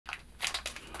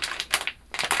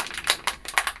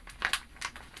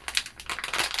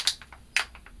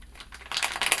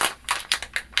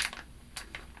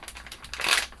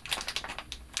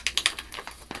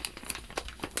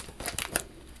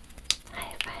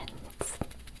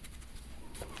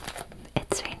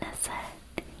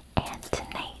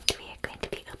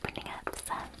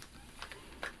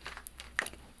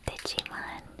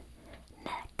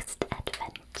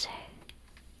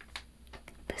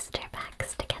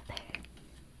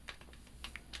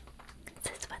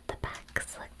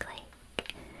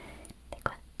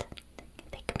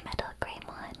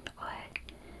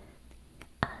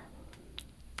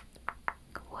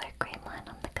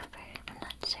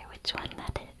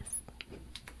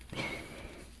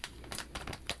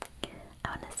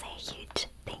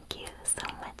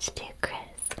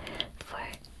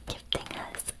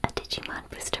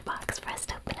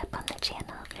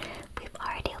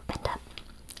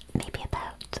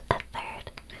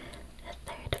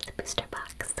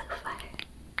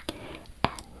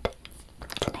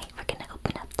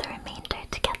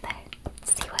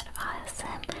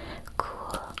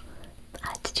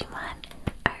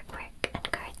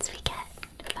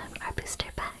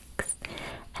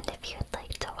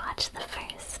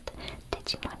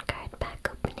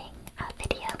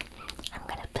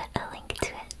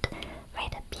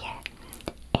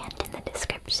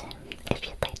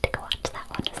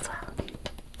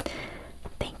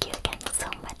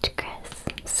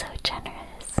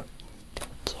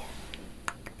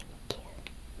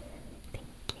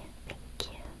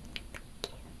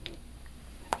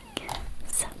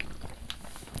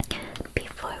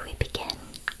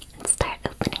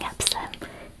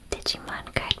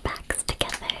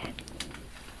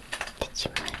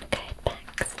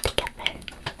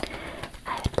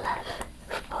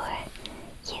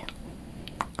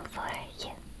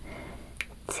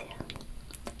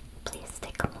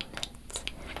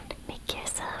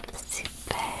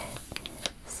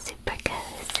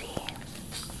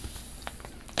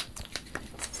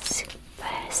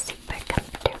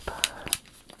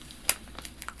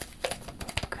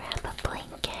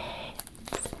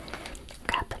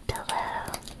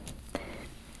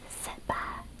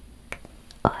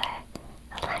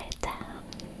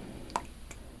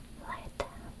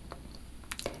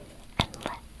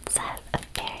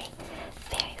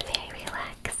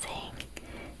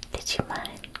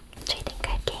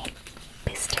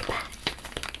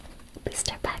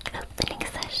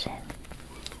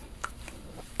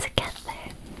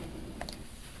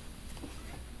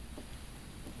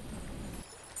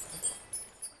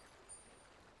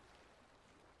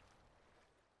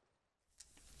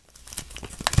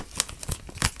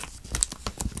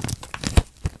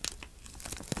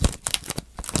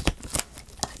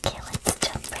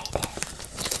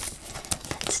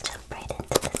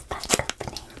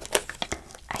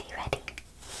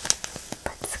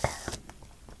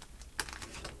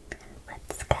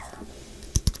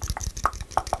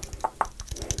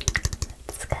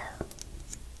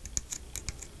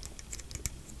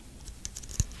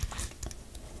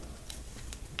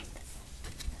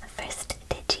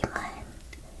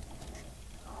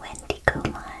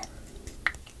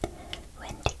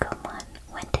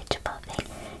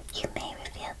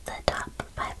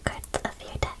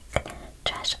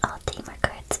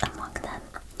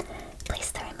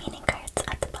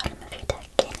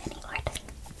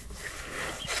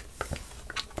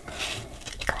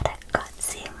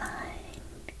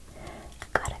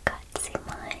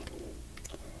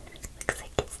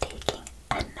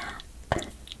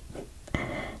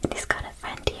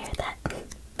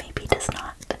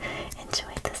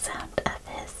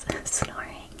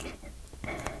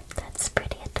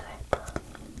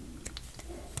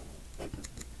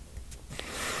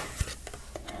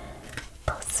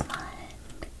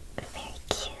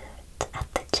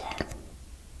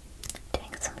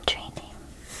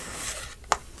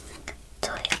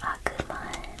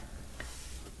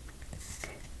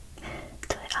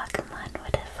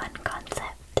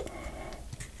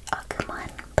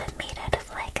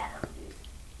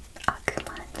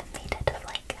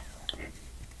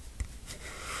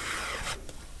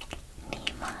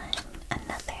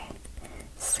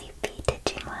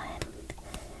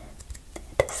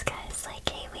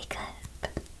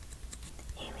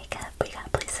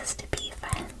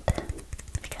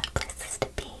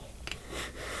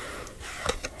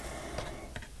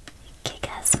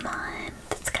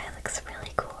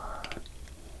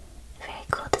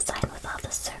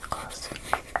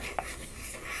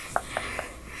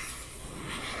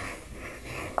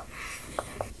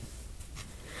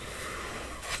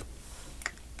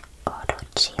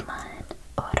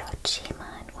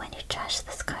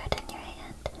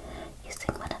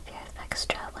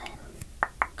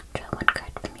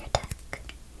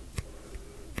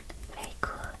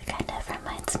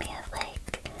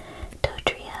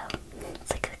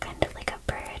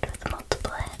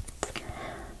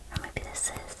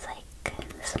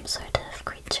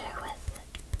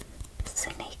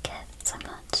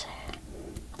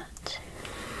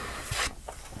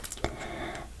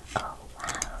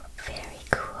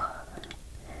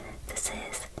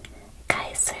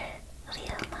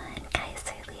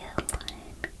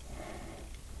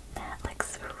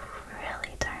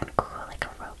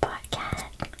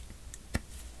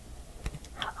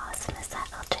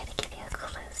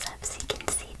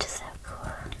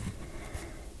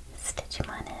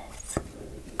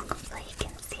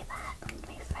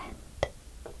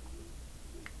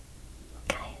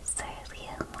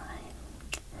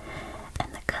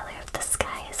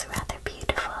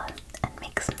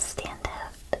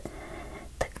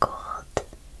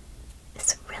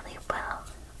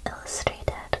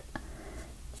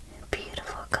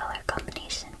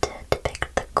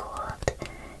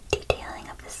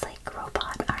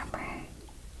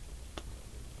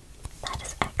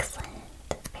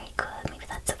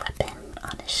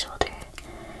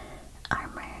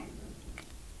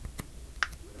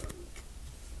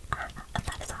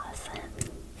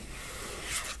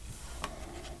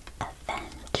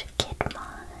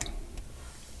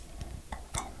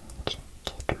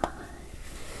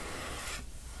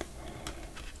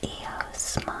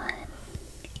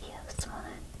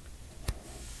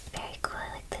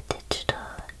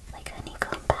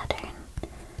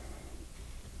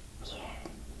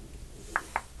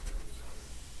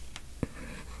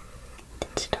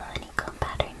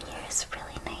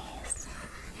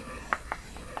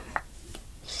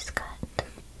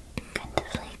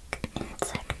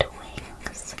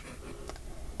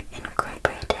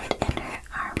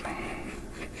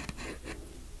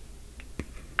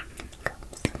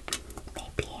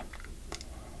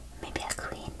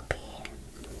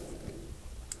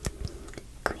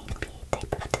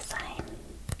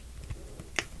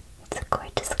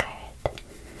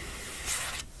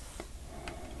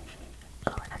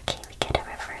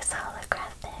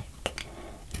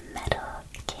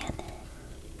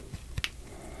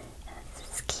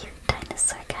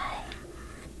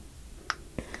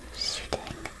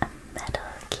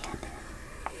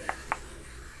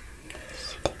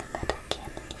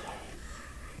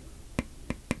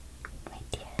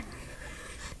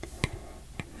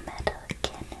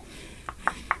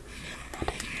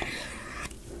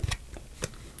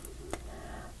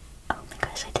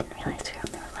didn't realize we were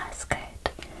on the last card.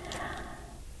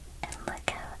 And look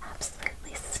how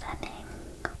absolutely stunning.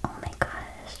 Oh my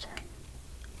gosh.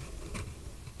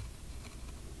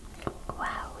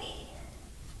 Wowee.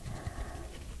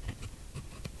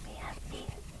 We have the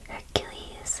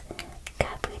Hercules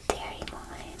𝓭𝓵𝓪𝓵𝓲𝓼𝓽𝓼.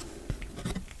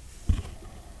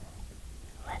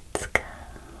 Let's go.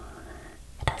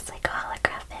 It has like a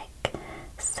holographic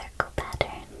circle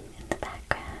pattern in the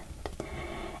background.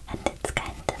 And it's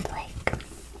kind of like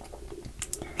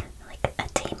a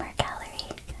tamer gallery.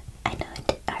 I know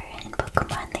in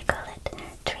Pokemon they call it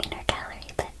trainer gallery,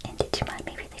 but in Digimon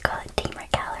maybe they call it tamer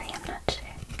gallery, I'm not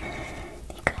sure.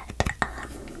 They got,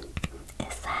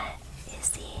 is that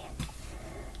Izzy?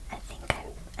 I think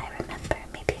I remember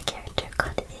maybe a character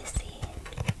called Izzy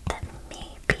that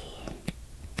maybe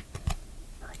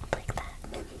looked like that.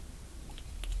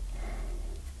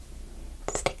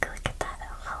 Let's take a look at that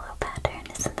hollow pattern,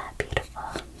 isn't that beautiful?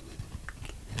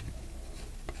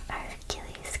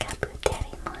 Hercules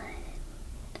𝓭𝓵𝓪𝓵𝓲𝓼𝓽𝓼.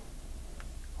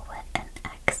 What an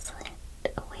excellent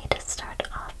way to start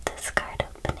off this card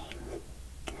opening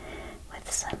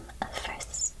with some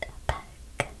first pack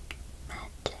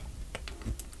magic.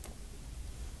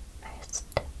 First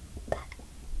pack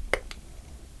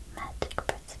magic,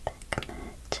 first pack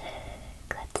magic.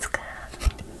 Let's go.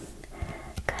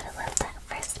 Gotta love that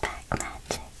first pack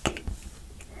magic.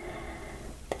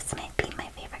 This might be my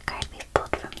favorite card we've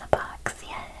pulled from the box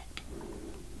yet.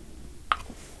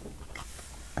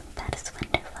 That is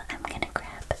wonderful. I'm gonna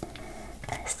grab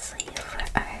a sleeve for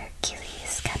our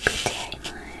Hercules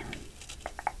𝓭𝓵𝓪𝓵𝓲𝓼.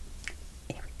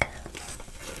 Here we go.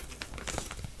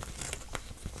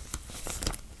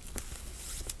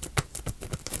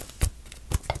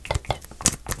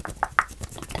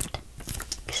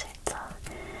 Make sure it's all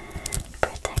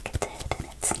protected in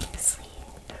its new sleeve.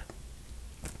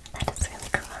 That is really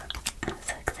cool. I'm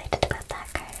so excited about that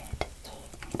card. Yay,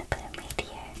 I'm gonna put him right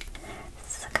here.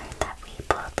 This is a card that we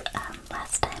pulled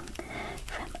last time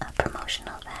from a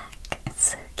promotional pack. It's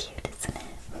so cute, isn't it?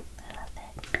 I love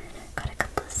it. Got a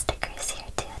couple of stickers here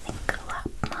too. I think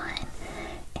Lopmon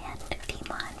and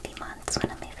𝓵𝓵𝓪𝓵𝓵𝓵. 𝓵𝓵𝓪's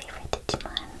one of my favorite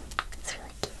Digimon. It's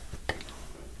really cute.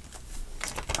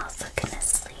 I'm also gonna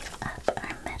sleeve up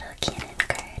our Metal Cannon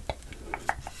card.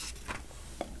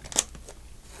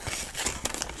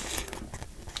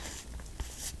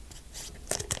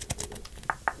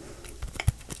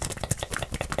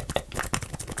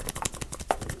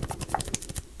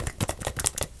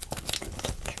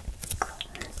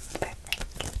 Perfect.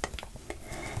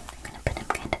 I'm gonna put him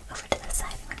kind of over to the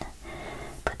side. I'm gonna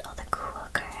put all the cool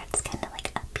cards kind of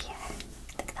like up here. I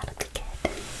think that'll be good.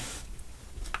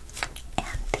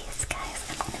 And these guys,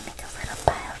 I'm gonna make a little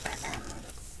pile for them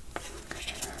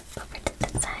over to the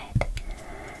side.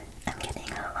 I'm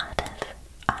getting a lot of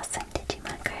awesome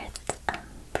Digimon cards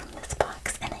from this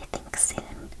box, and I think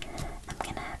soon I'm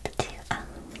gonna have to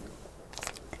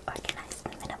organize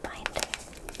them in a binder.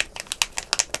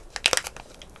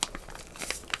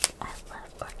 I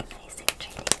love organizing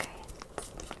trading cards.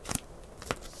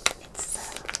 It's so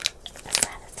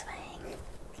satisfying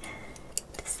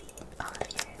to see all of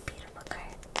your beautiful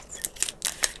cards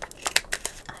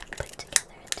put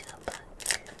together into a book.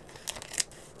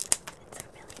 It's a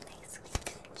really nice way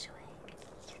to enjoy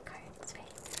your cards,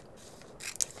 right?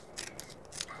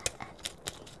 And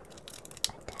making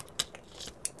a deck.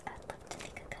 I'd love to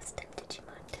make a custom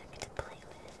Digimon deck to play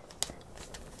with.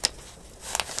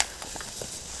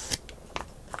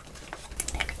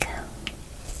 There we go.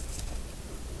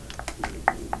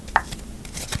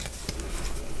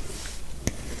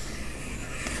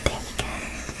 There we go.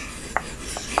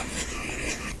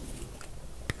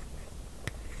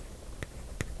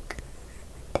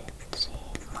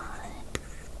 Digimon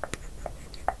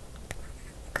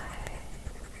card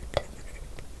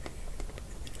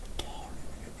game.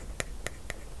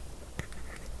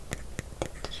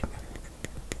 Digimon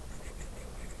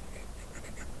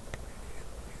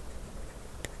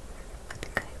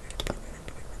card game.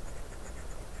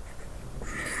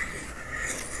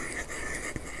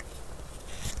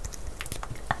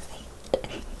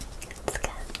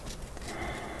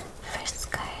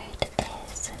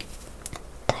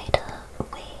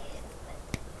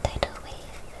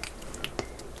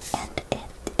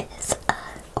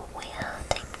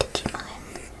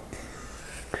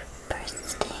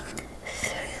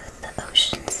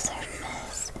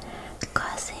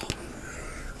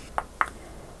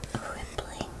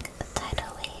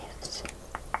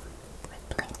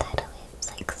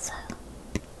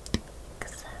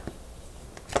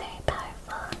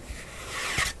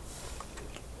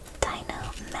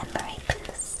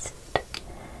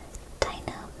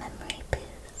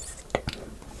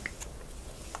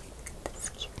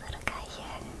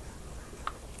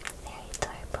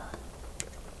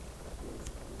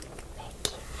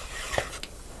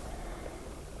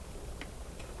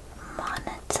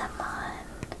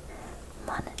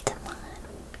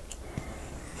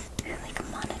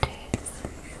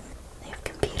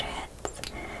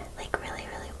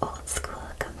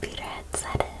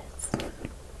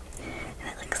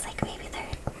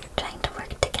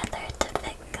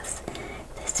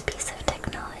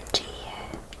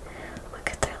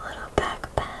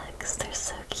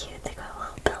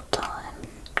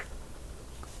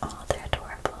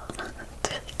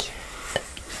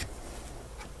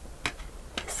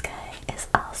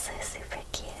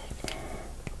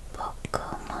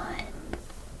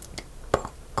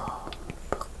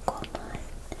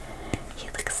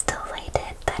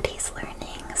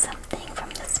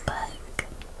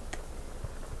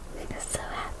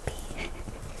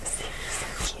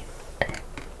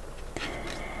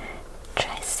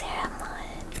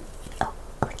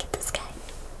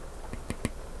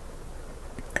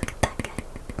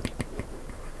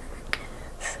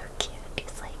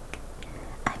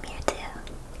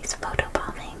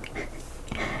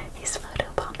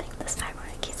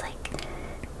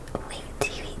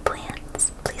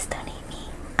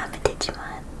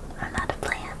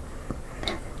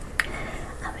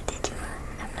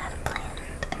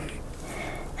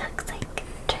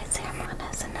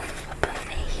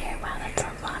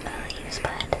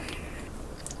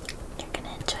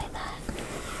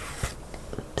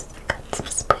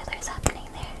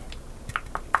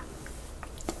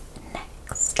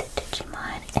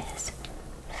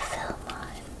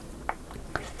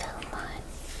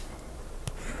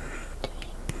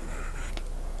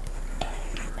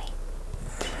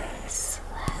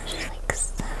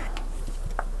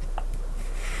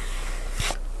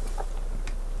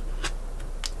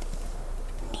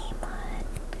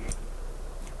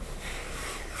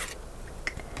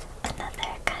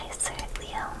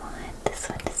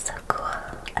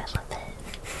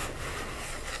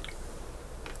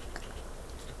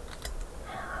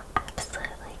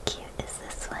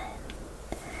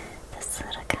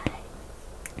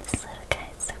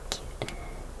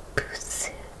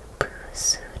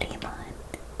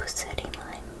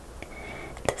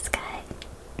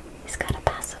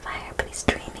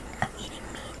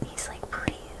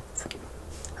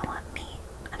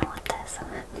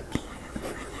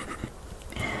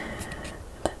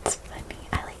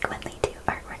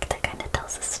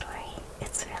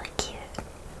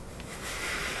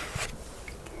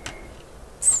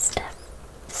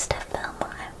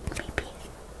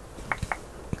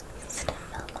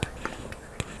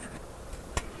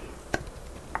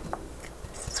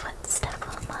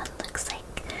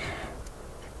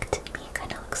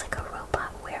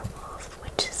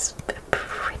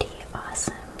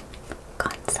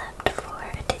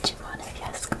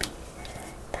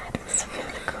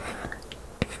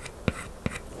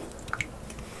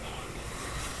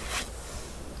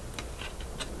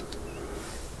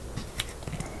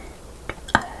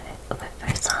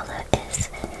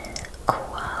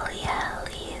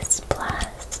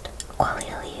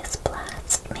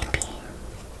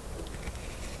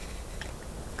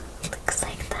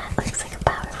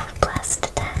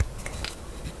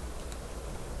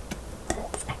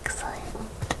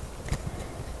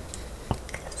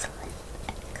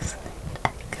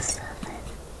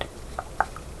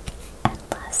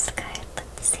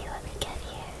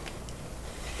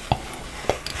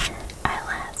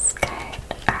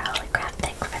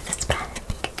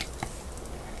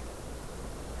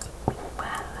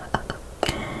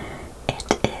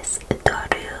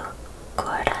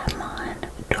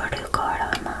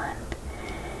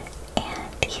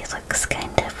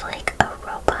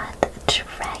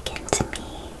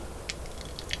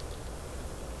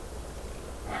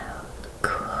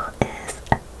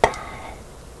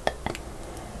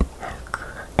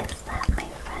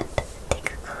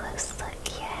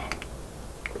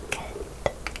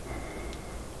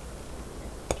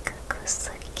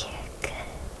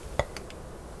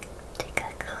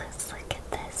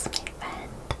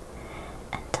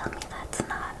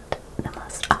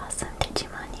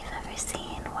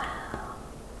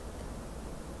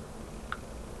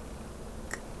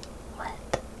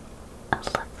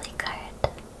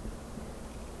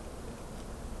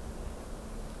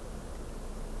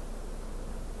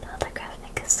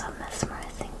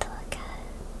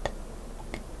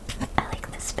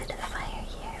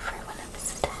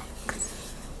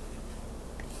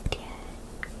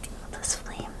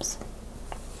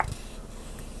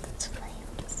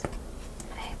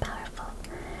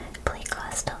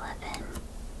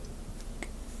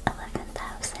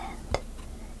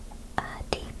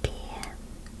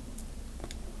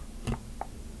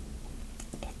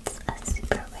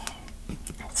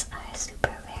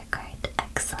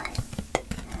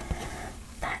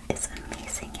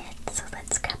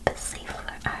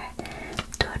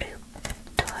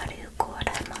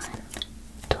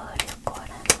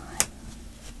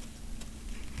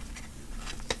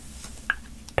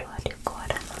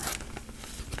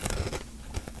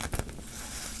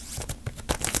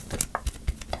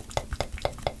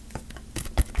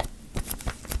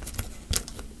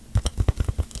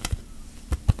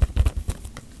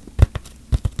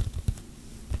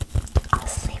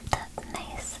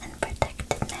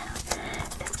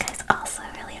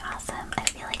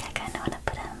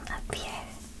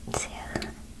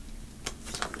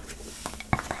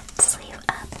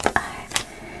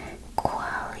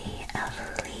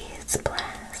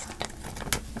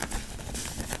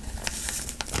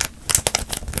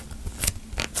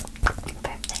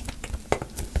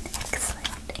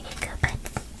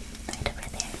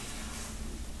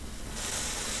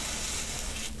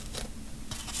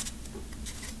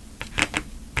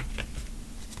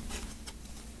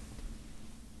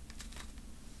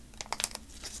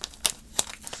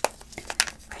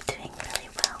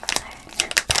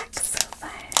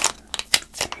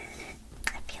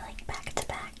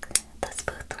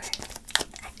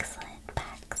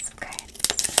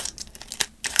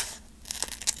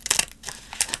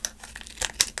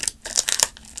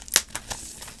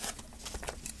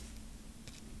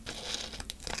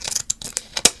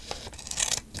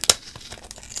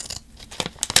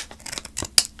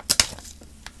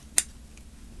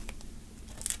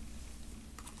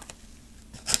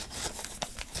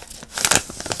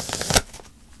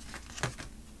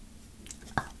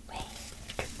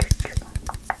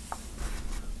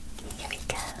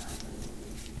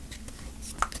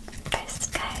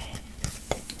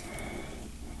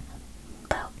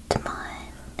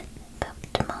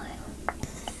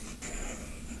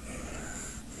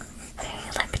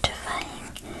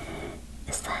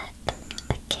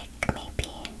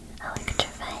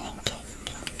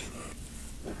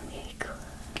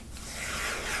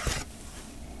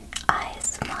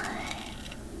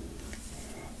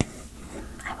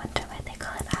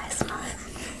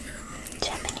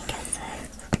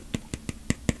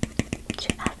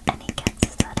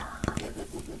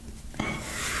 𝓵𝓵𝓾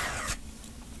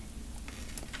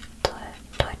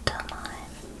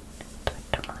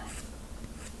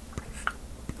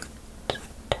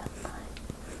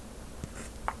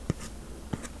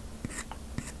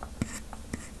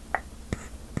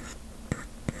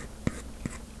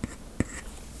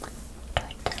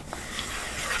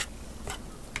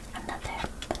another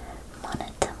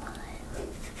monotomon,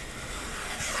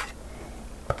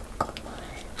 Pokemon,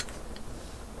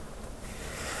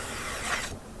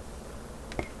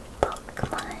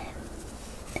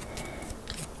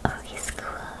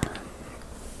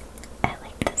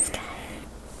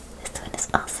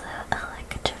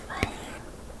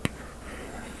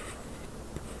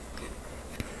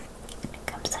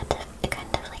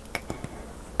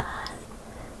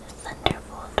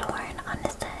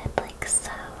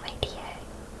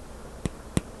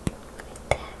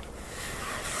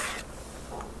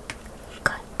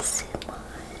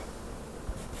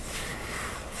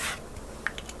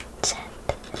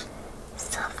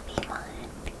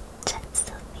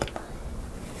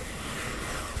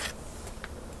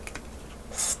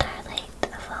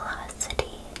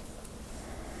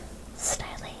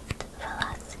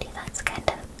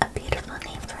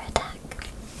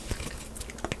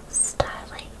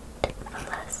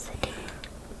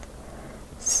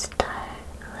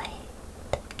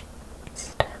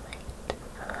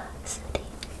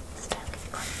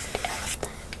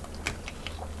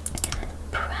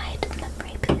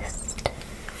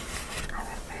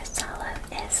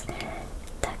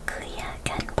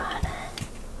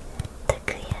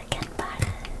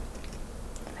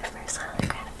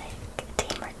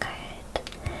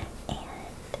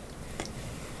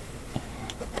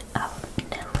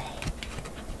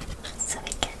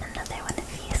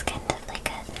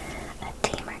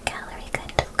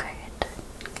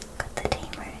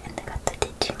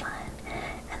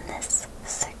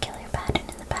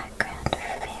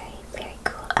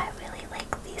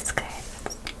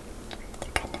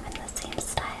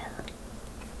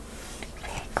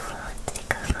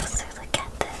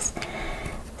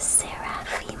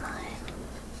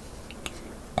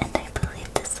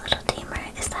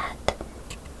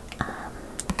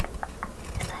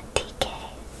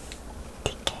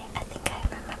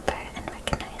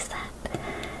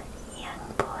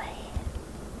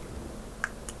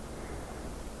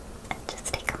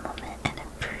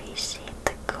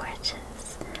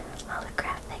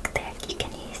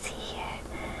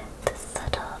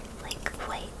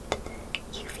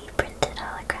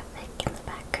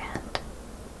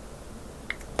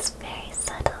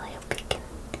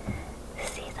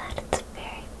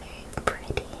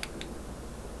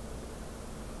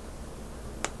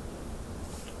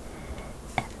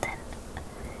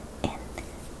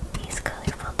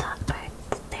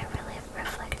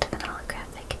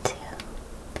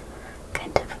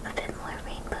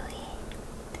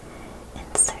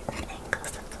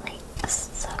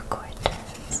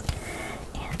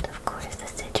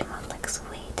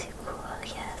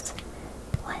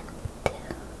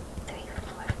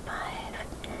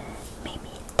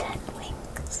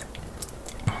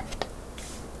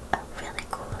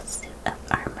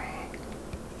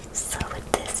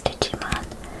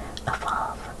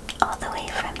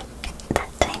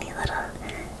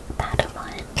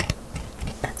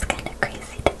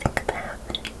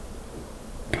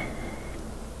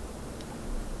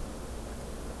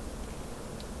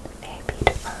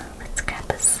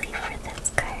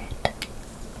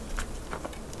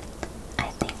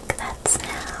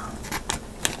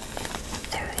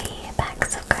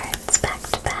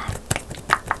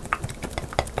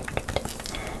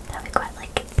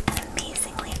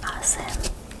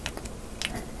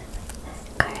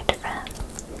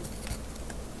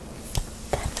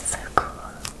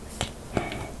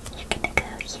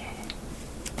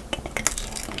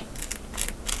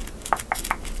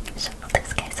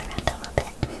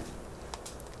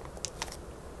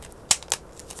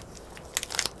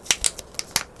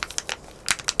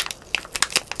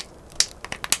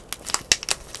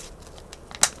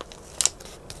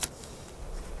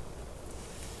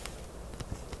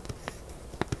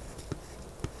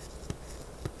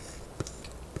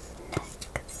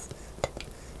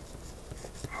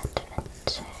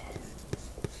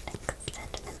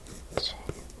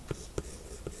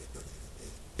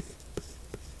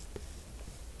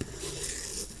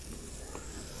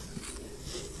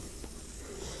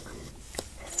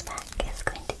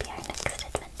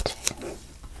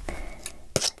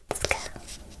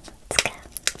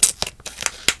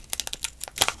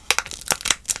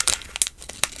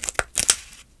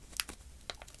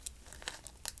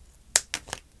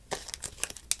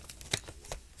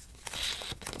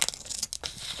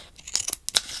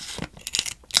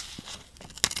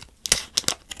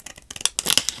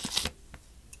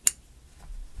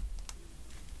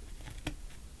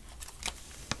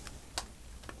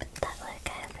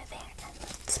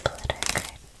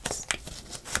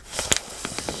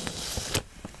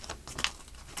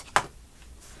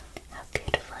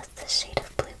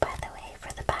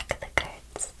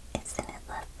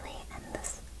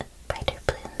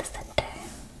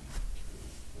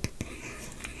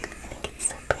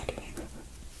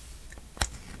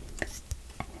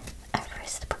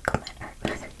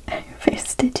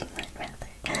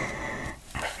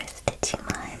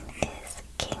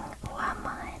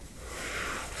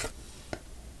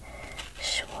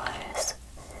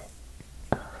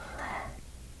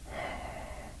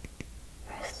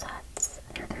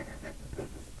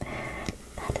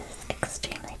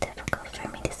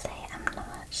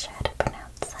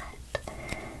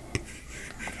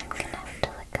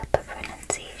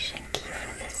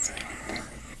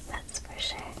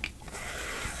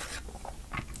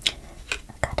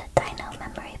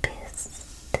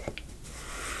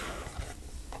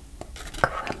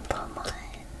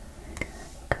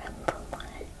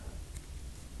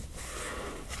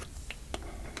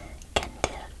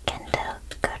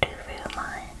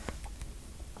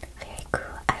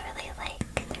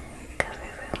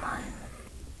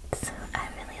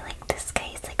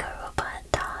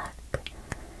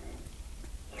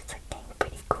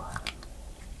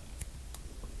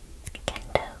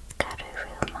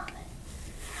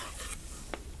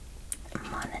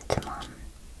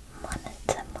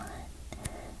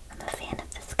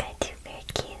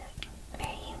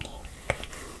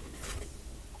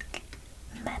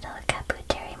 little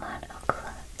𝓹𝓵𝓪𝓂𝓼. Oh,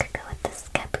 cool. Could go with this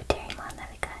𝓹𝓵𝓪𝓂𝓼 that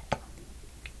we got.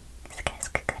 These guys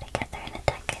could go together in a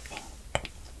deck, I think.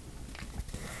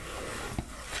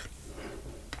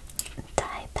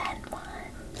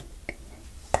 𝓹𝓵𝓪𝓂𝓼.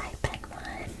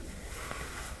 𝓹𝓵𝓪𝓂𝓼.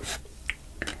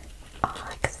 Oh,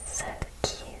 looks so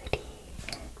cutie.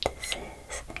 This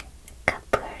is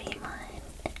𝓹𝓵𝓪𝓂𝓼.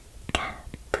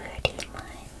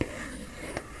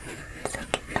 It's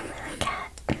like a little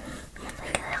cat with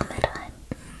like a helmet on.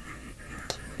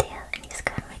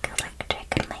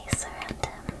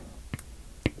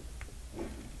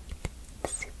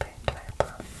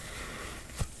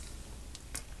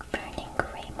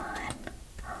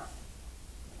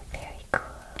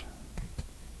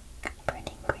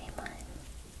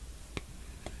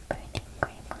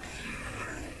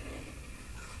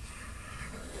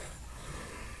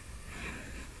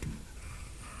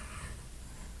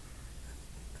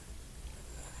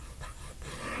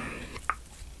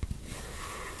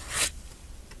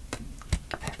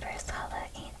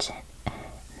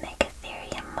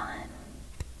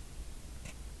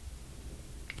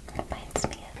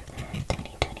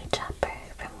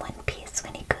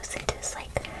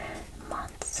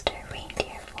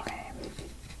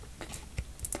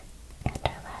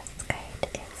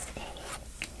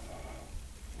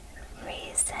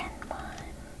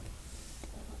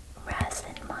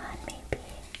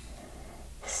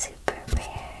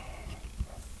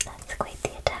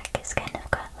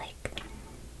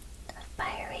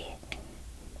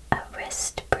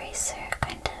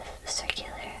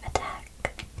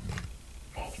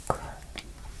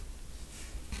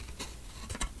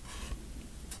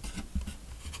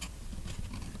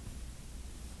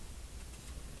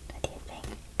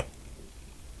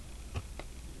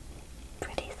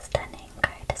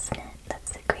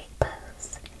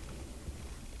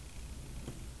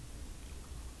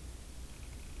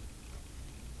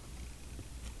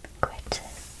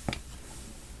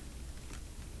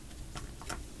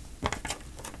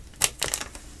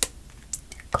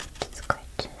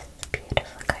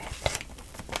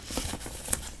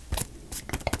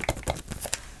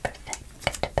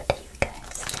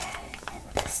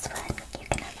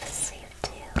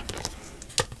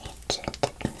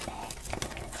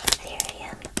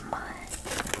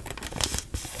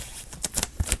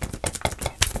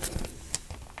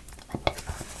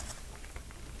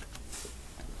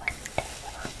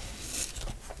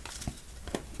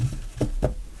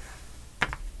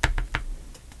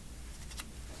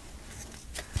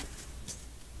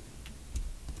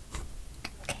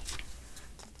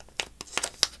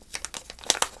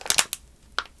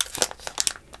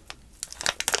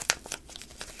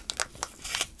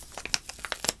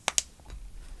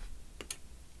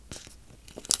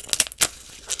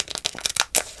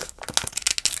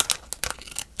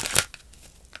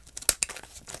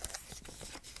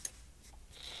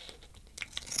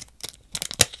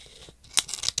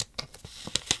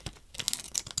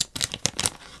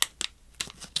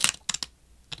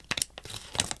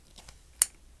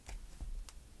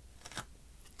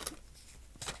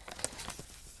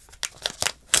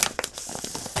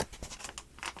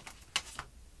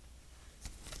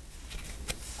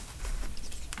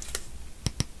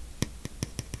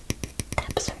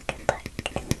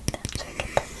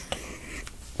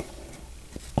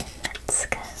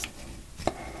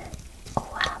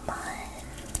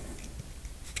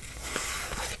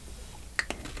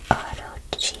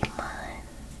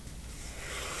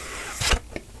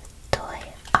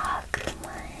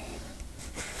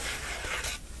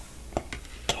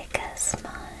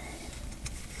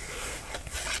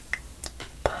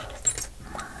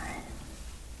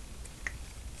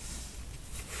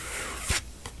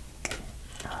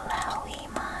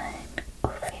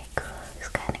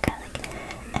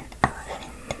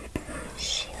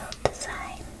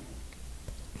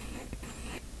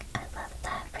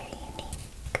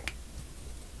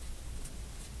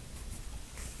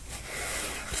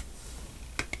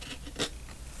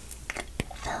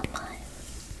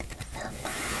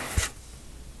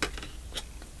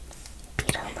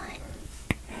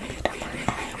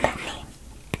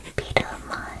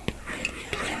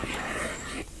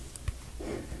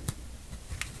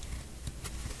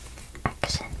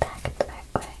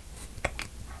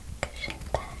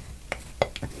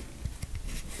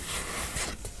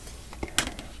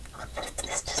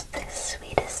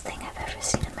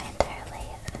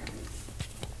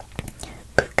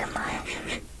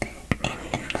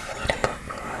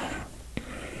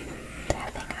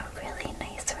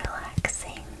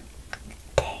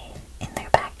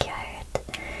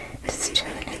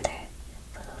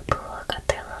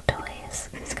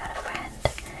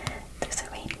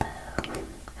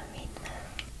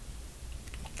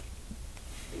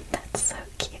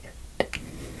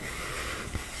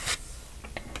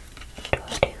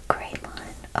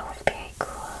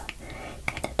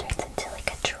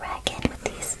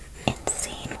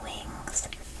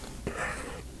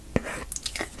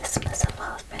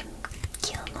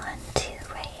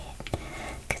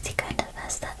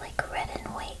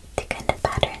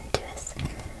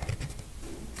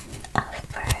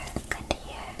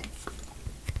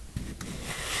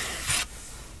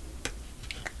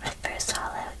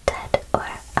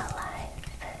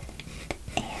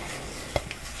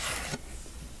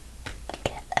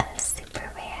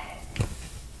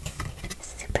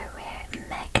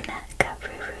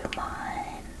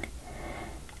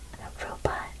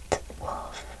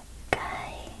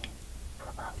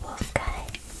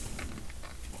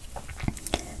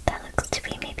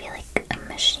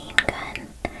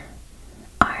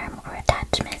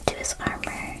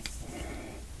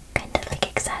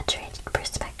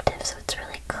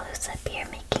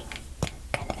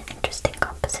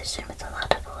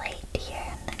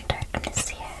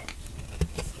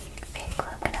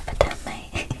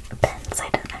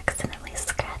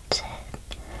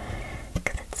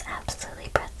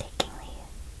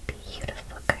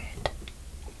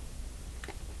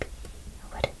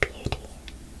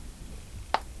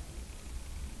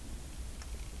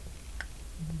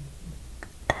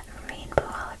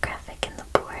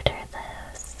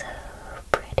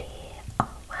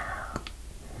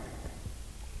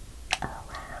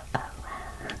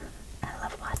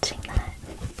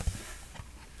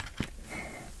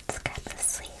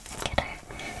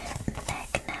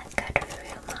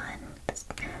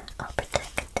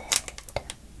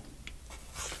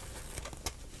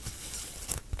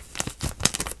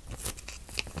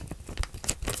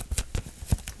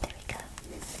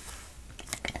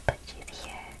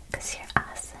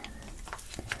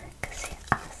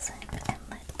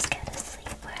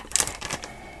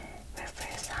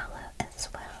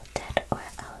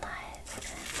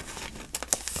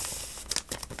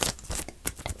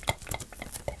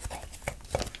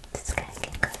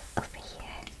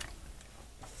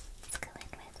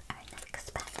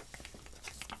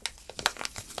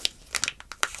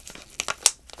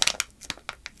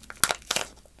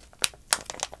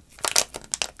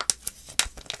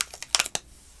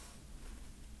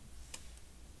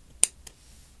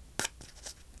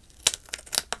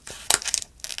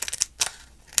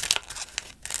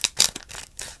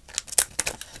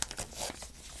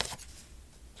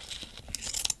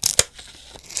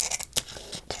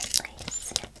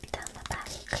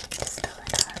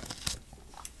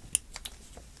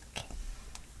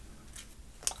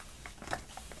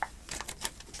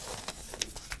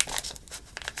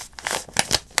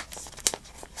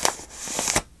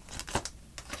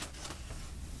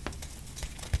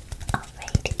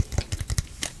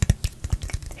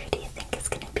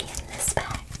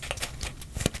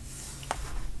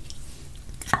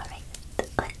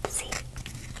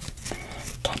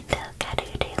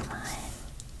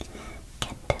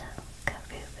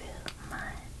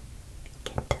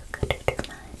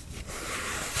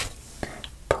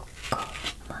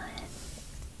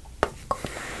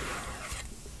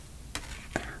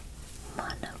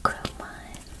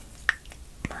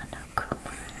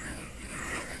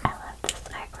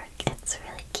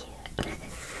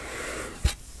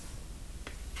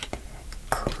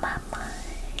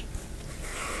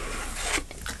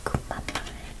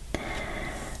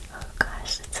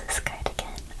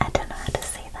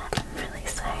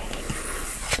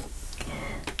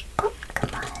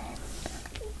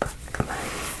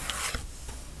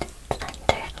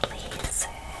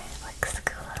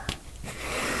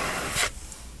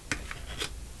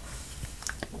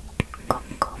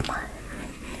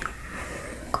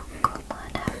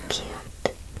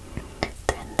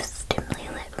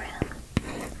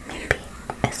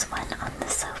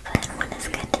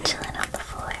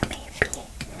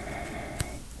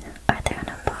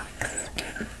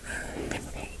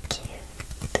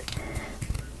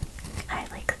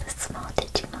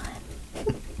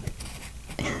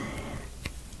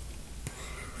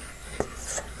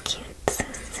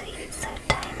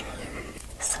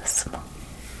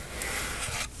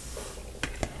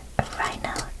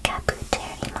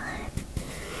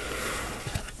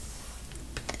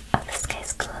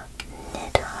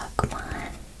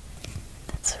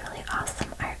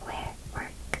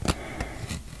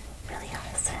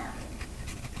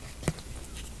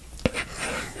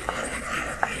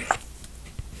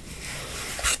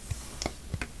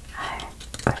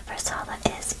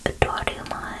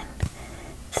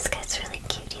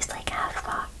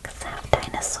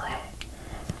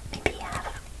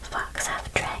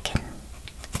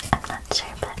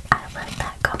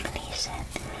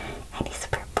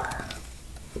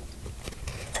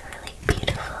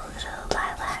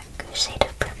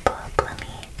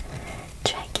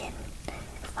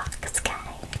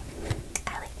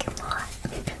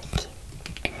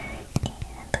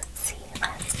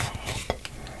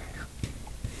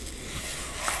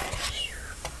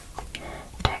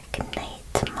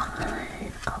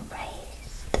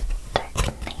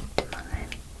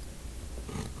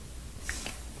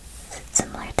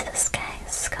 to this guy,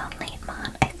 Skull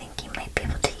Nightmon. I think you might be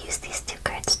able to use these two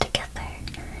cards together.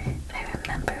 If I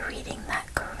remember reading that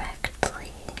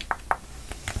correctly.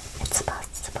 It's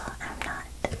possible. I'm not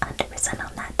 100%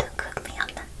 on that. Don't cook me on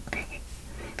that.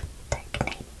 Dark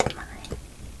Knight Mine.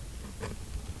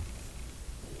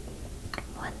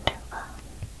 Wonderful.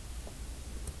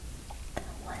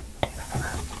 Wonderful.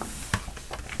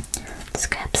 Let's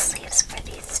grab sleeves for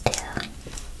these two.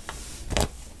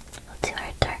 We'll do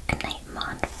our Dark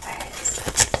Nightmon first.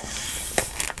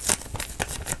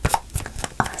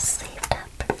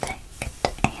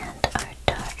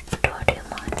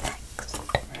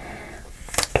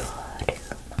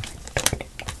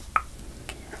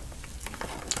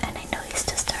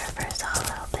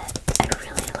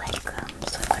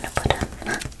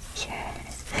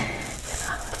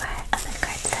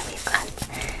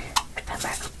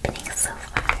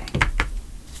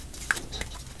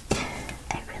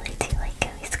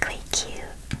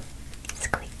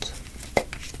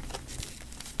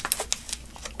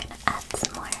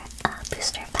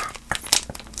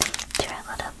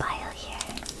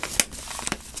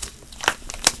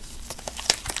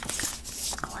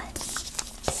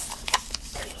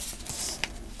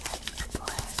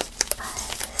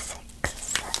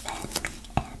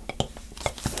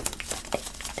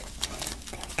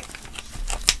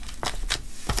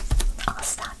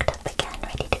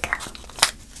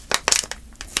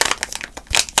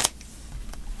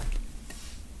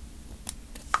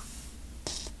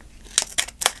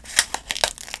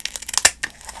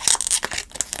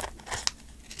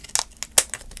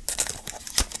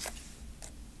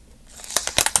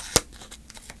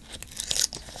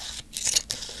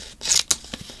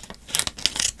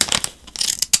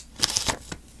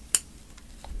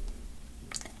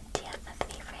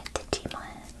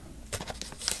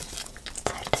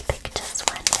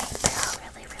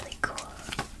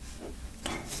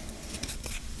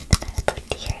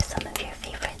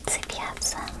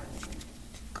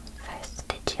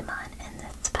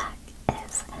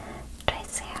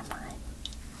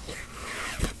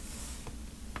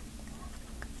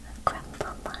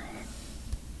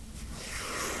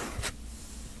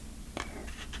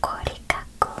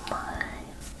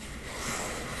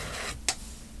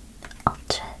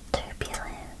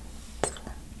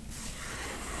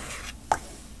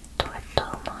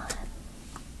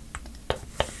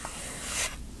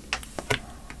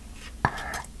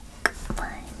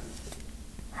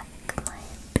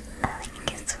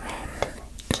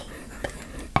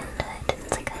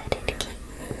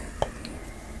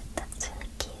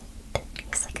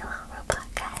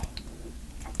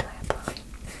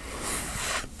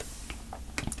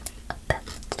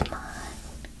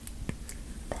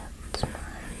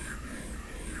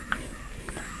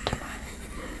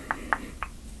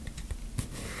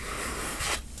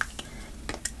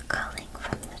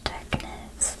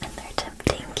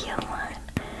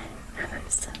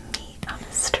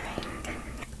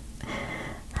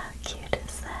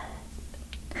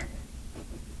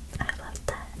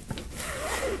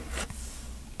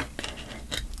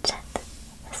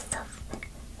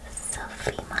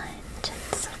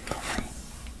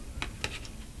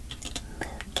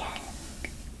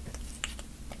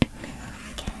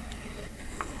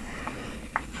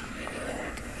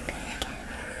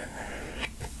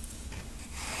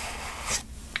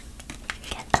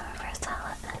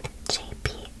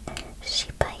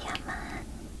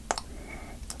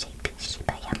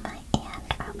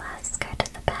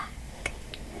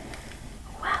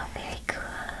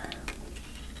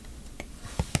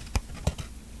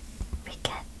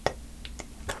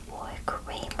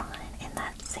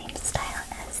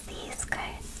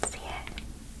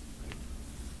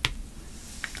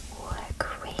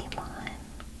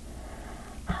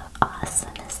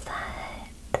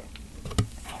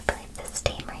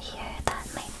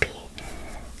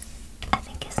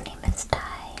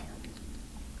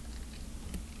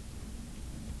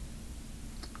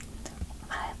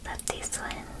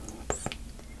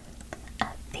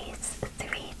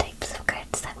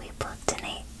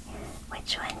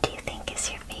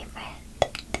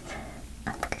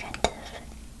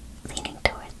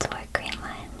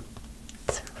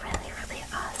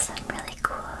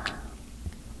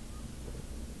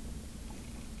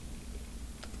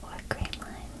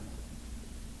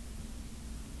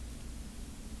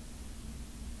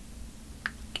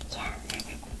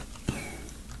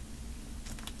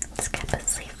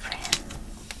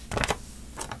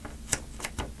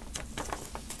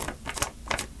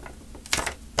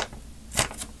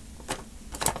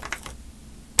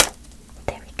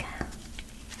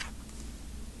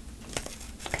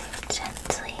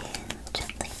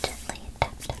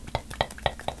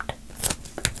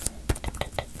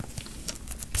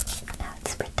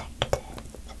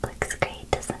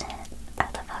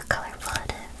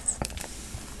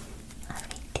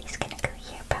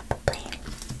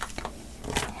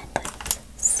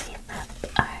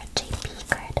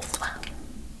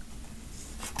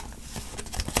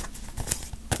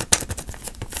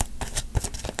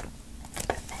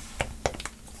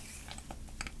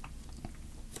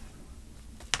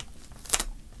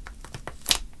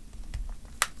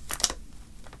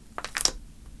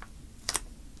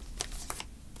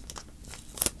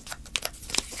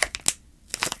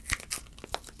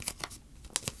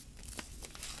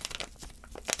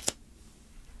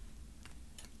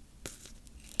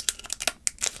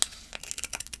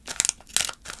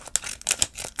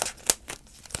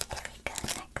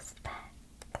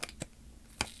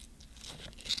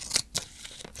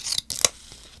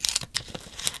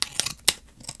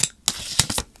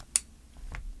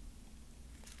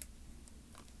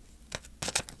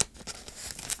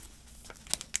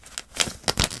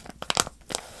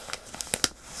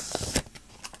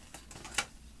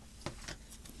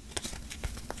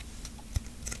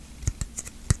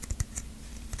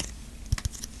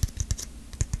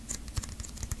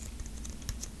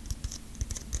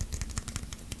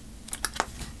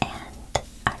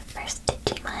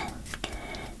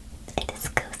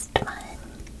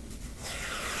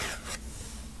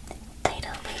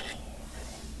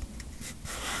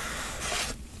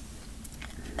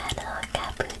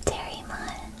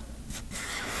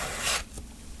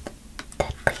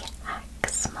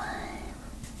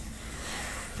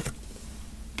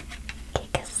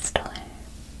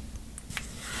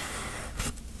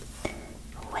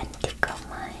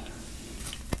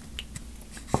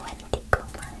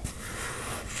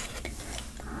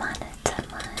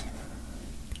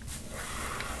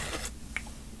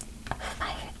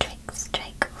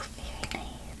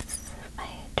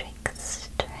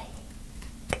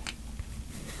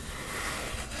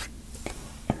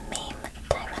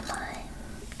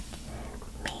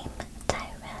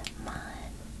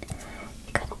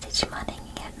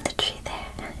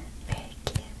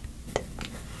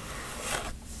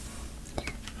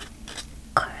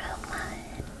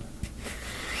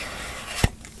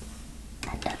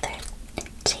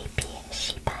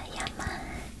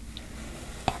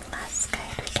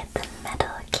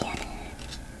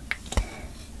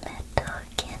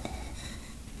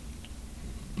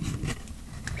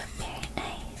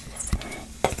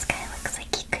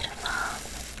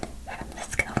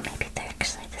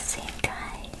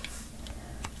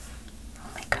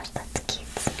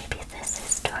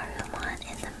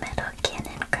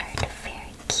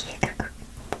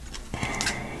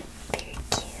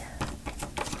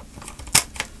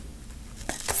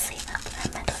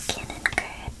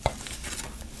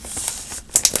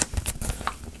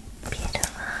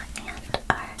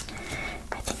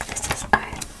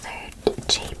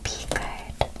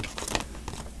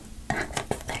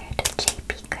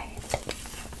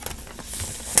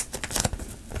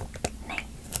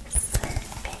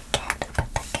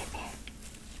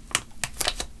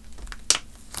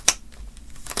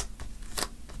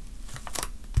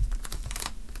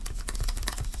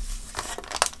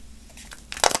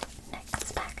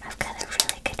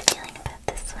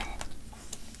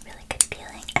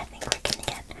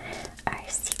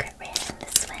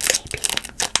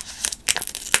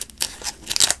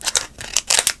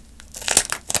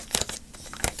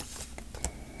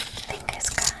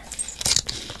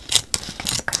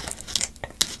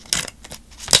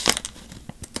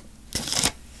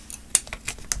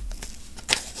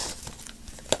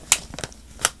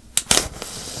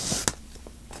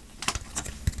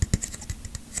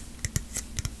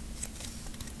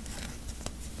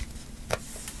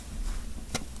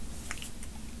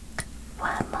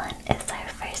 Wamon is our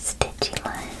first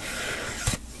Digimon.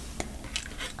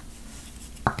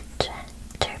 Ultra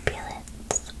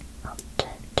Turbulence. Ultra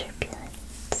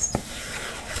Turbulence.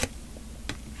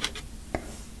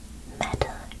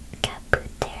 Metal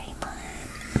𝓹𝓵𝓪𝓼𝓾.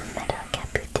 Metal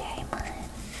𝓹𝓵𝓪𝓼𝓾.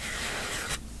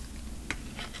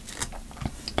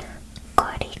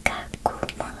 𝓵𝓷𝓾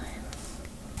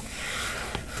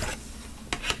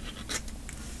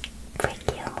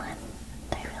Brachioumon.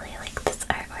 I really like this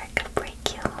artwork of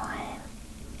Brachioumon.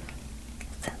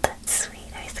 Isn't that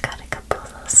sweet? Oh, he's got a couple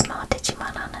of little small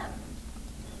Digimon on him.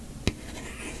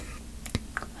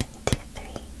 1, 2, 3.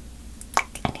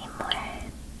 Any more?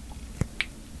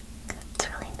 That's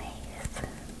really nice.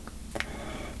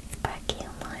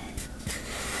 Brachioumon.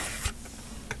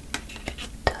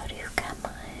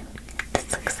 𝓹𝓵𝓾.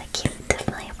 This looks like he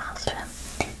definitely evolves from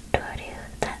𝓹𝓵𝓼𝓼,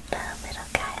 that little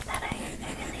guy that I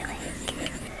really like.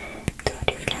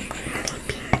 𝓹𝓵𝓾 may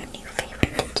be a new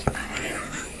favorite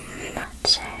Digimon. Not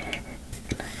sure.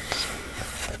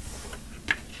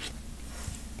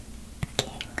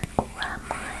 Kingwamon.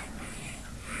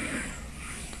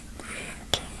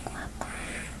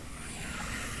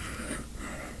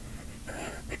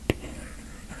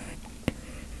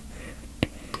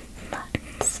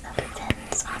 Lots of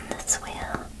fins on this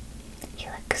whale. He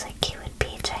looks like he would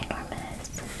be ginormous.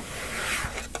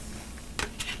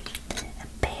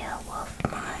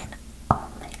 Beowulfmon. Oh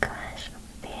my gosh.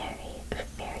 Very,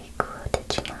 very cool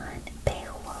Digimon.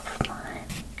 Beowulfmon.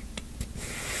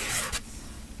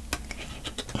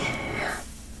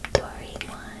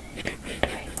 Doraemon.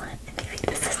 Doraemon. Maybe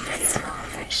this is the small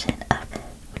version of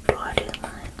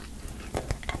Doraemon.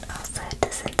 And also,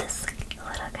 doesn't this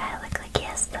little guy look like he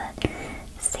has the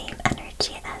same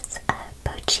energy as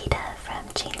Pochita from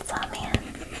Chainsaw Man?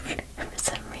 For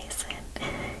some reason.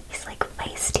 He's like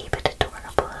feisty but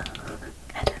adorable.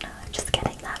 I don't know, I'm just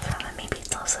getting that from him. Maybe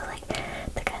it's also like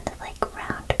the kind of like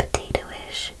round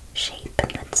potato-ish shape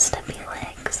and the stubby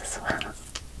legs as well.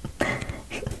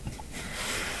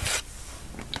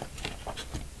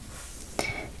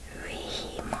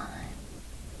 Rihimon.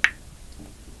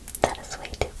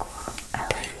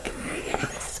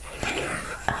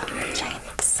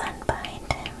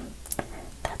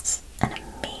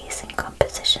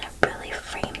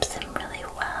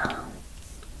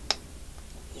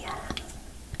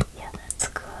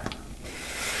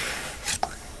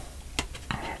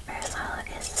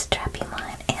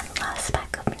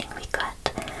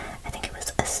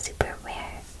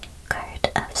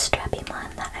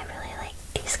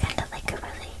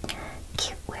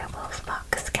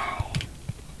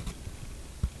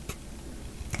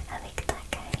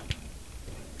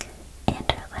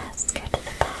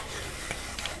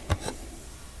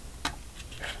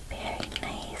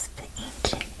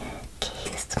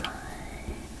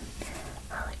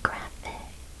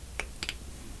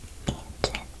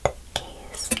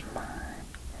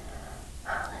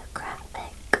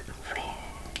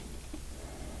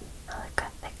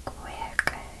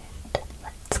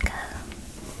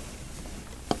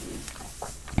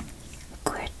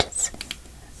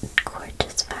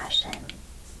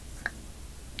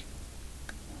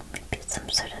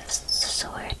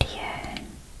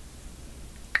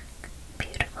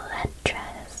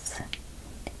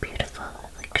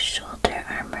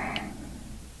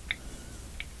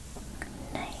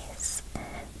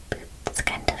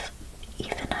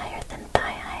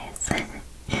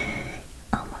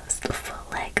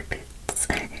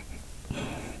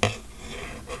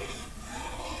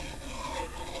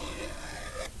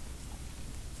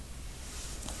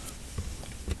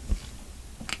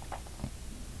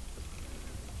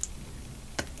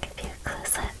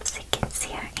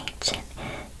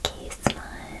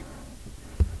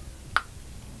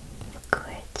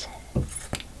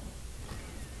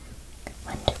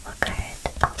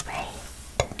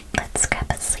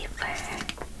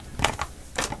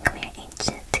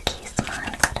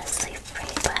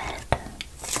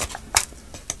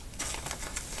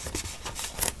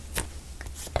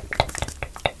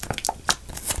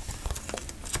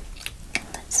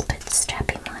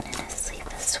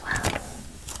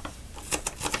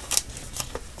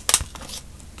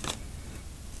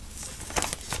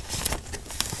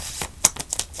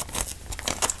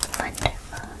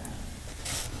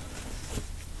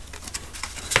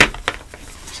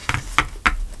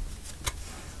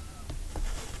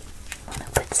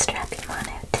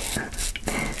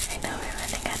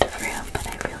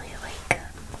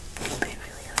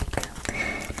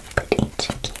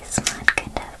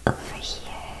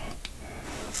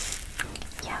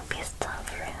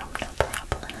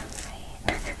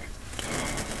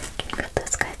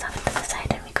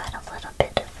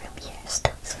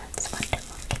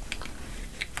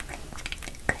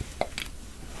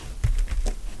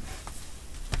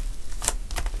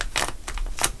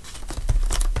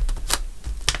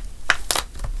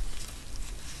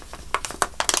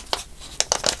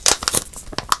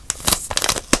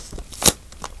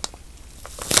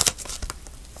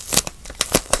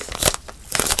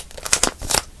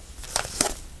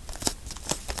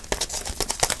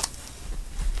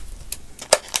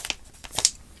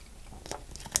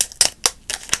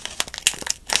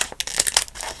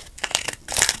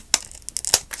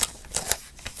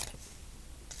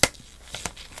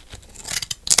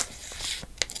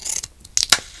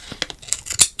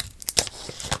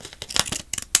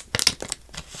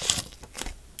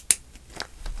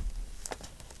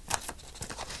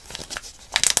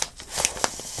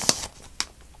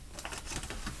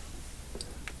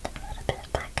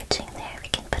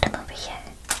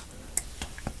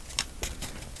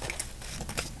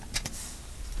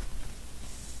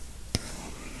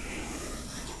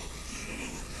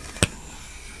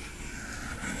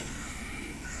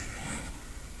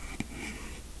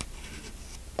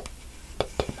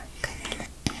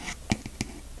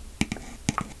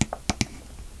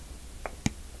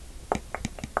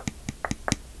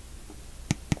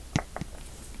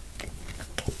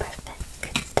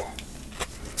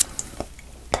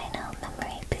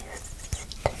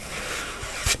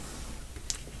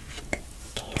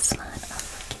 this one. Oh,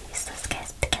 we can use those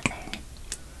guys together.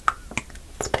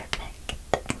 It's perfect.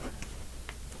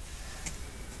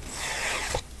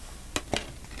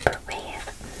 Brave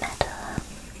Metal.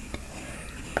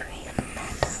 Brave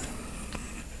Metal.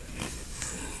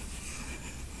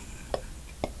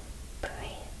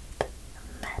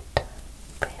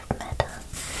 Brave Metal.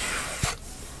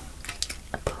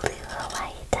 Blue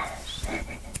Hawaii Dash.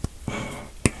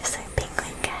 There's our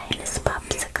penguin guy and his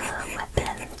popsicle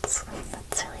weapons.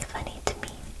 That's really funny to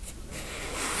me.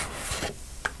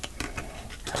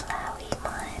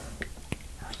 Lowimon.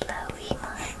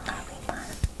 Grumblemon.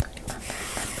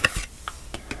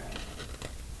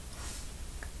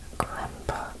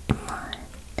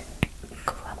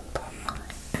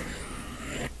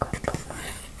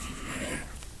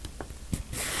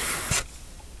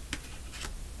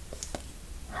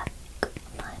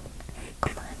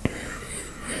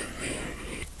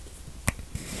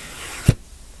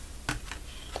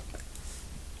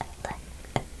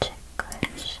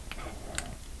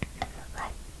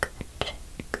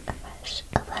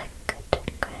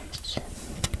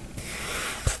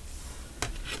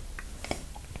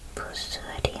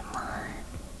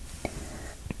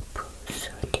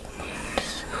 𝓼𝓵𝓪𝓂𝓑𝓏,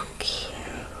 so cute.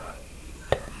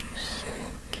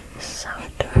 So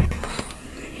adorable.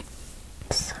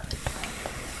 So adorable.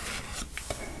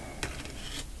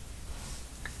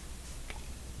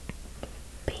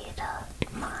 𝓵𝓪𝓾.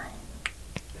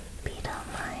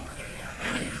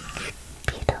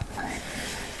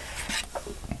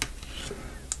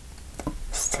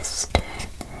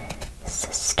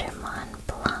 Sister Mont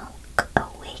Blanc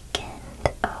awakened.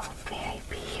 Oh, very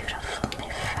beautiful, my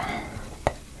friend.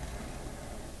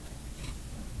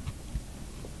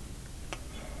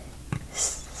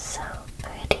 So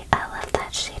pretty. I love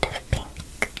that shade of pink.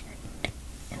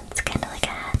 And it's kind of like a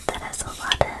hat that has a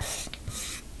lot of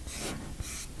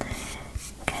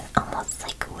kind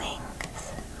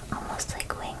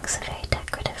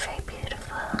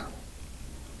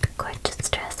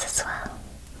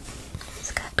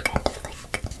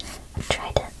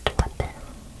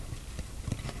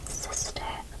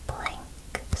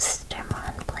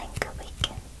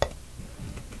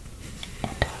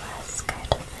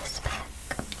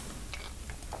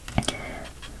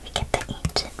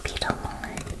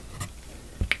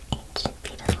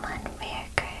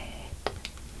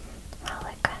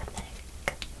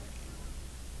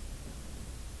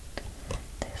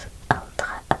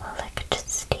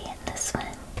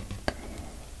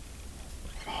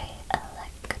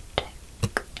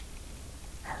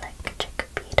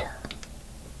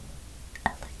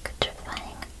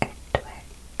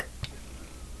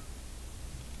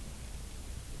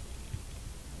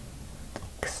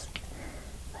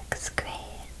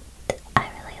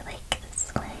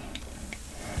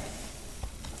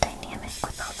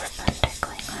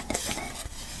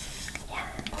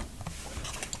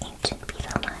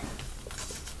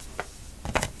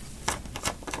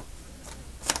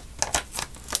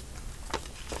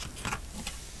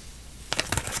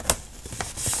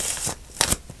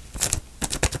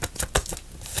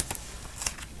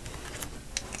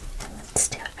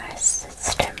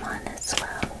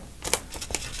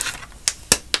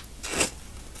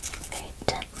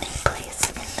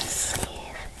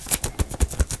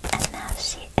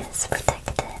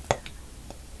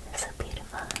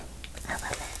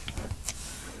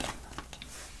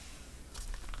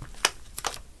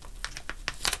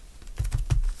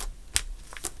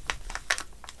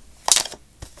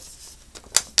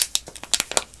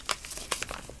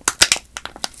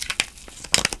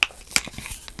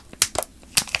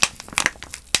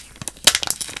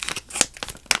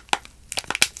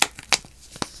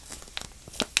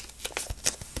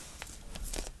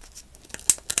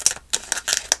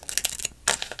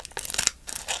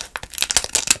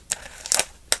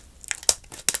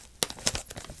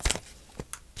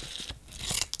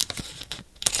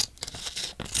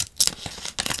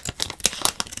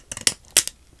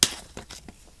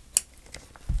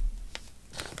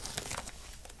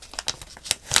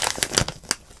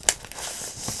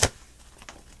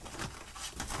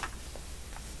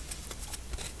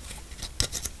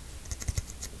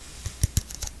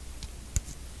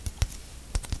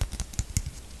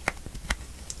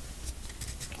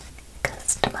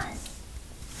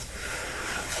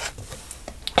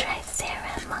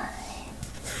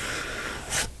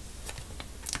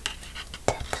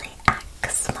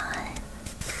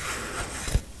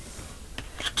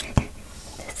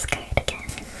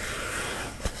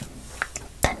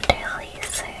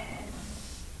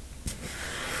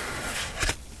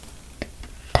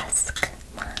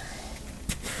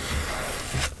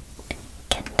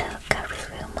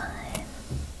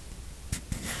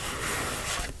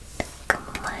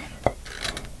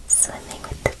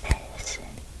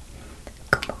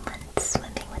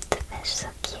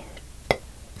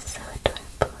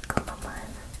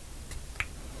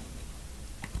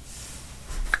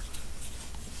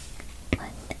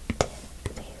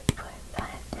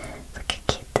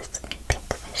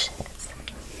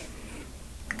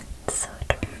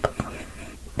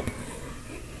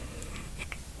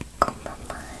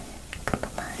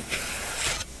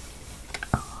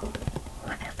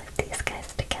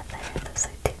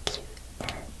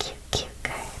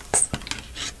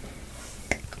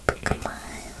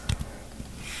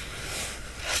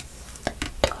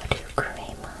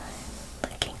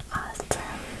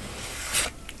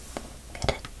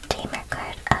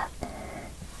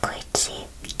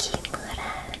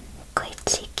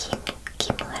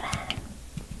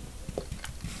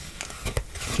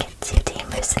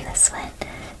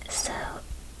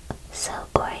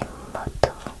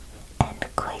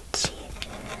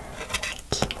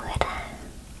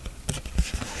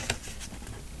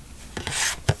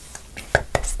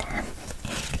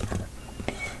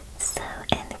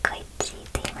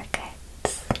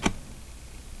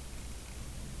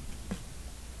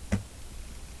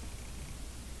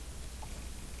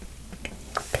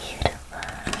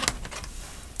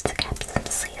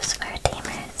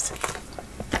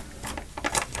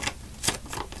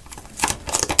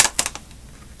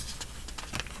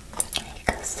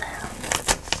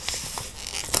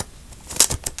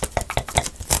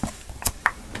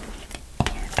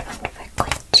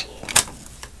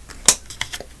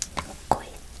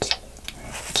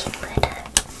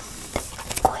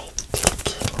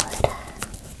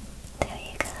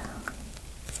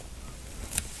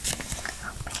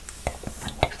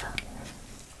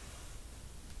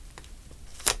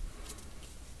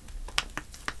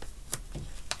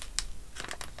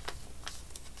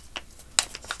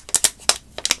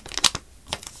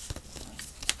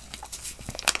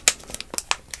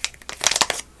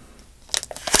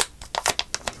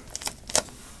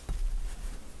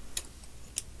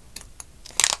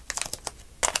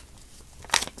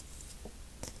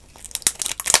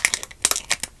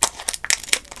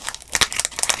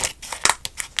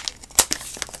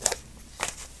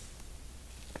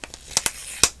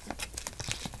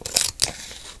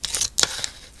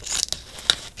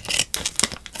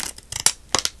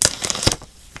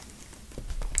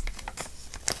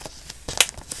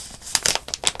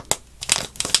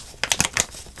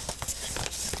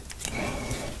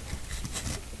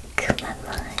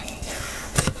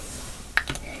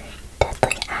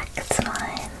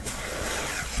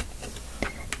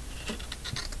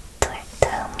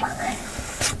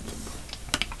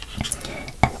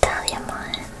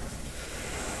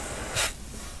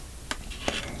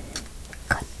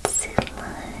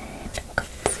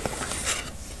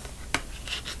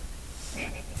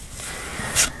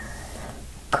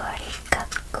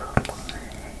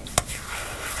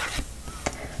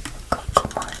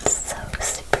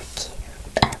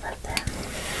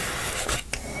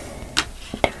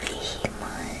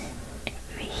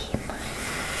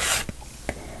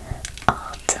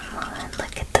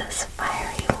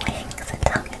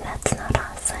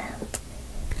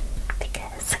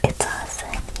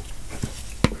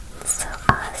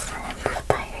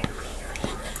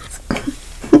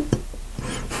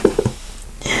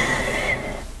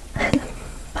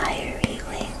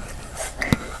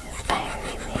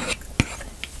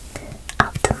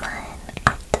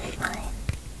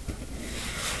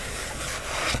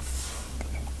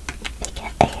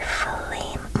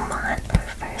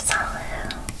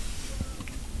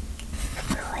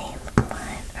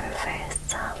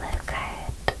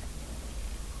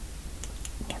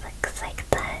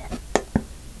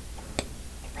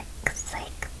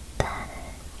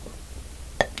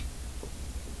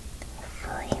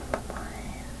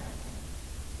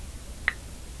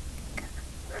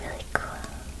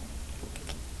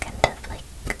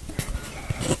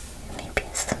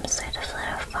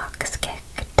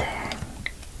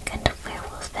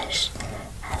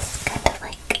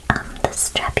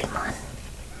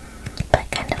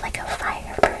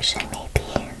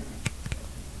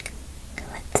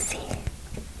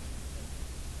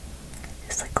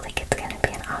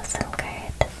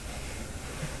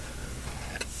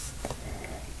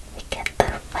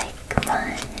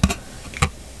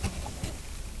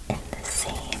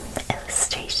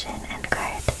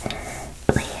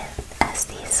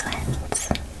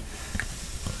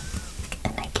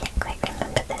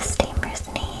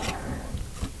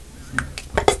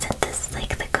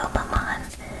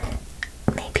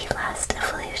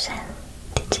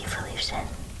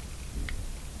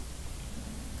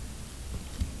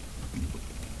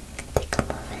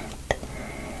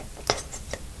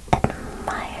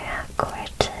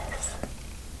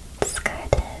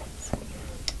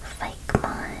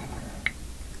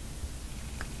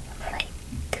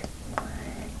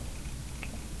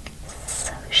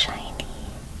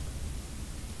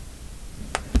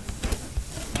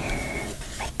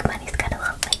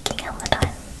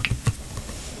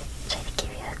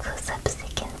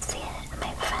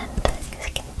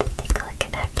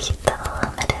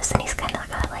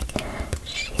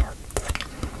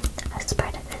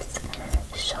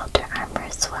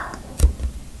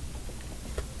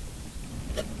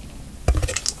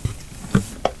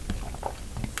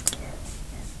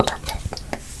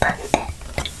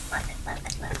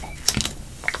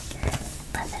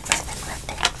Love it, love it, love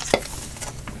it.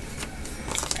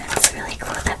 It's really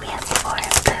cool that we have 4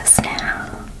 of those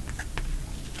now.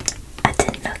 I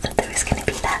didn't know that there was going to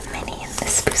be that many in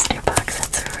this booster box.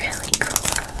 That's really cool.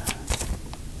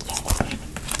 Yay.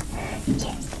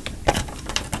 Yay.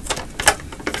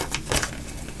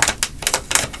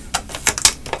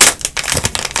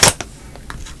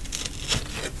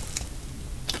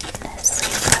 Let's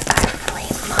leave our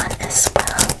Flamemon as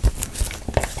well.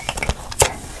 Perfect.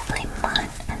 Flamemon,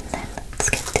 and then let's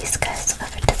get these guys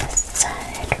over to the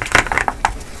side.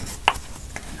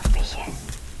 Over here.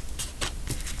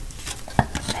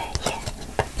 Over here.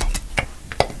 Perfect.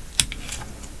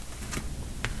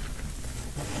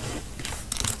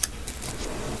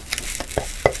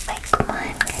 Put the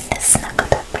Flamemon kind of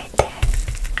snuggled up right there.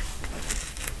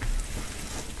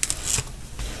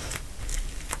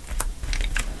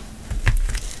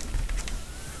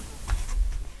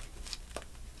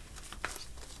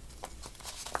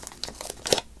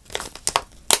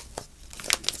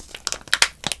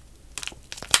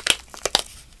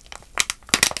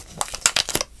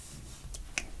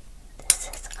 This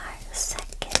is our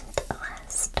second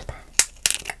last pack.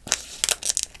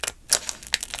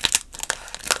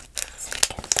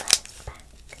 Second last pack.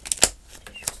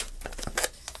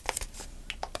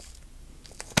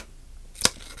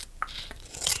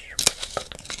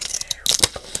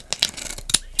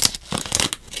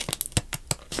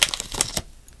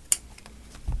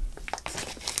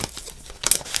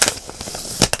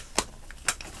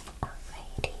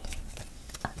 Alrighty.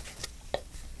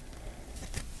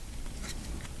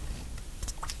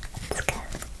 Let's go.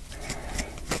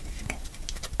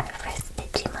 Our first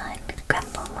Digimon,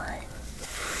 Grumblemon,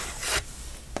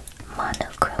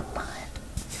 Monochromon,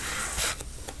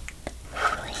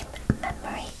 Flame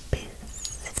Memory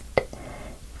Boost,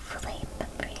 Flame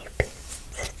Memory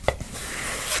Boost,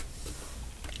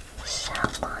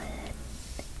 Shalmon.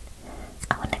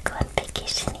 I want to go on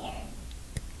vacation here.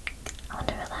 I want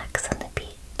to relax on the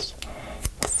beach,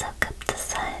 soak up the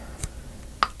sun,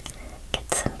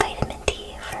 get some vitamin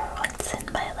D for once in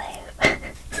my life.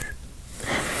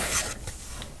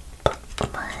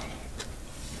 Pokemon,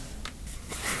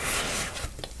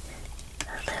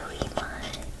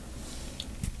 Louimon,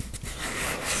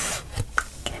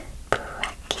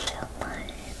 Brachiodomon,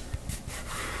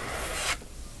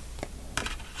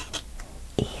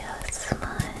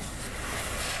 Eosmon,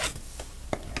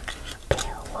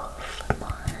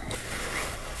 Beowulfmon,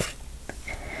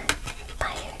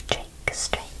 Fire Drake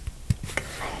Strike,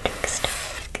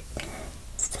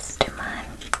 Sistermon,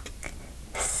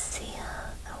 Seal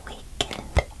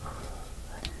Awakened.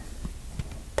 Ooh,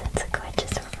 that's a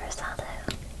gorgeous reverse holo.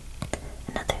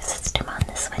 Another Sistermon.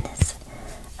 This one is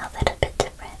a little bit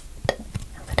different. A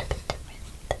little bit different.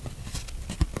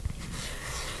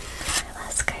 Our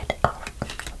last card. Oh,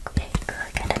 very cool.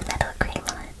 I got a Metal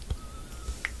Greymon.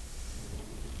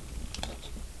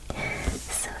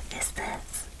 So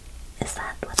is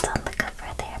that what's on the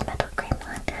cover there, Metal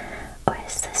Greymon? Or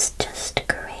is this just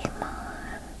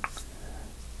Greymon?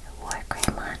 War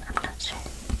Greymon? I'm not sure.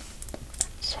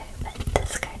 Not sure, but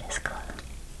this card is cool.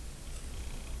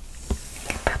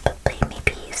 I could probably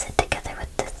maybe use it together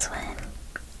with this one.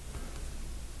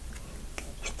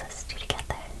 Use those two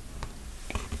together.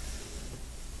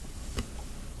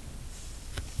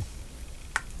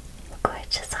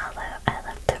 Gorgeous holo. I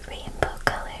love the rainbow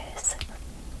colors.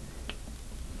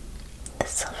 The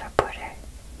silver border.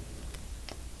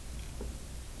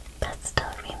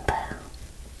 Pastel rainbow.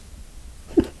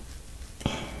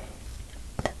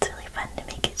 That's really fun to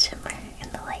make it shimmer in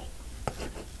the light.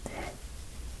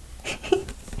 Okay,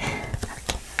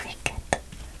 very good.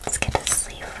 Let's get a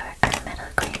sleeve for our Metal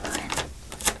Greymon.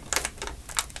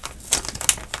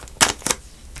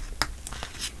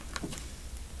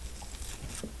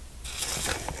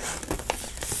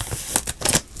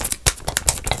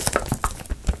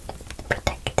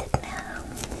 Protected now.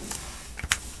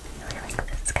 I really like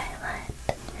this guy a lot.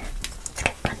 Let's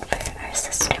get one for our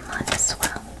Sistermon as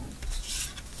well.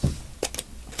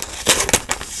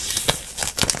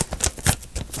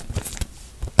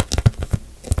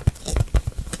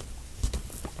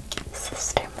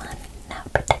 Sistermon now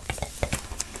protected.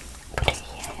 Put her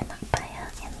here in the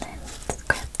pile, and then let's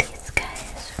grab these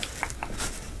guys.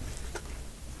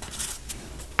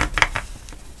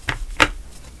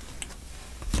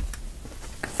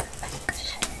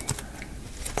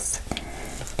 Let's do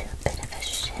a bit of a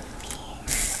shimmy.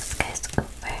 This guy's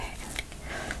over.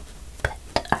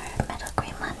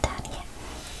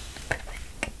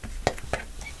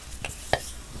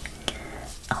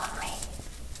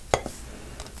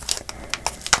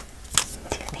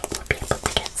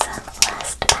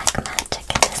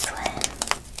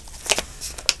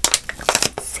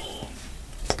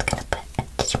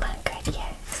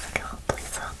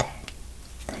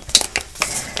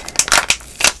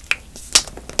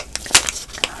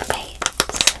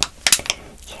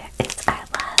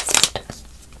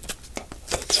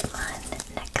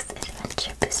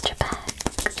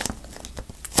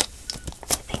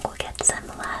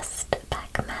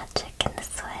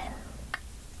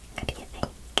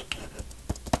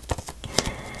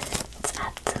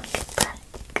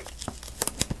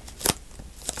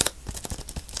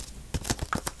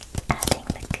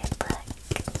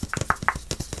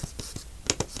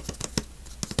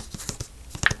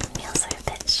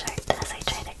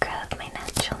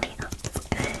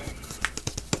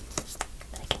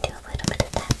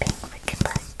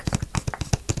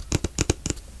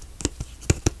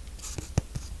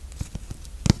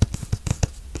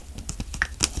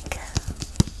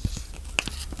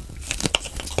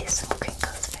 do some Crinkles.